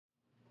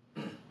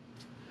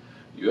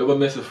You ever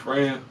miss a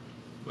friend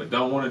but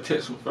don't want to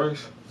text them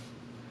first?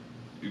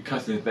 You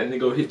constantly think they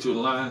go hit you a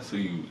line, so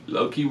you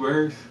low-key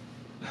words?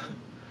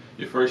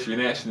 Your first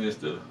reaction is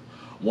the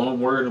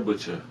one word,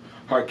 but your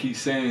heart keeps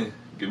saying,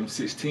 give them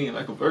 16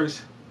 like a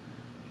verse.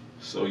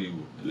 So you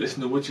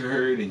listen to what you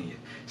heard and you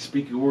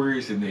speak your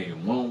words and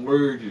then one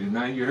word and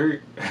now you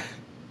hurt.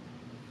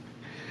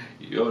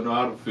 You don't know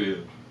how to feel.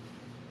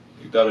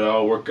 You thought it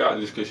all worked out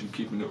just because you're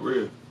keeping it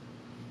real.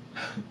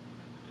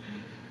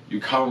 You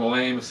call them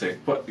lame and say,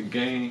 fuck the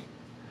game.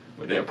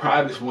 But that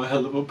pride is one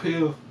hell of a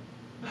pill.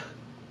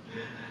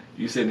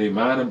 You say they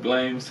mind and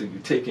blame, so you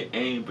taking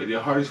aim, but their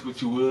heart is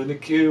what you willing to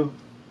kill.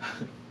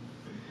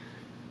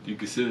 Do you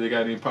consider they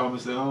got any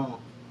problems at home?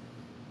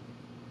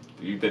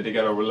 Do you think they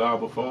got a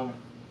reliable phone?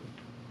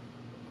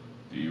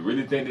 Do you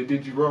really think they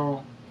did you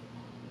wrong?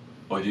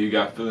 Or do you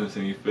got feelings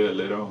and you feel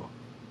let on?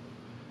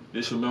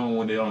 Just remember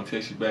when they don't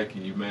text you back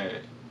and you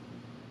mad.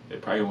 They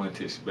probably want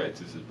to text you back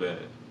just as bad.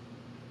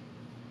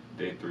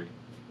 Day 3.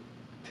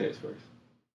 Text first.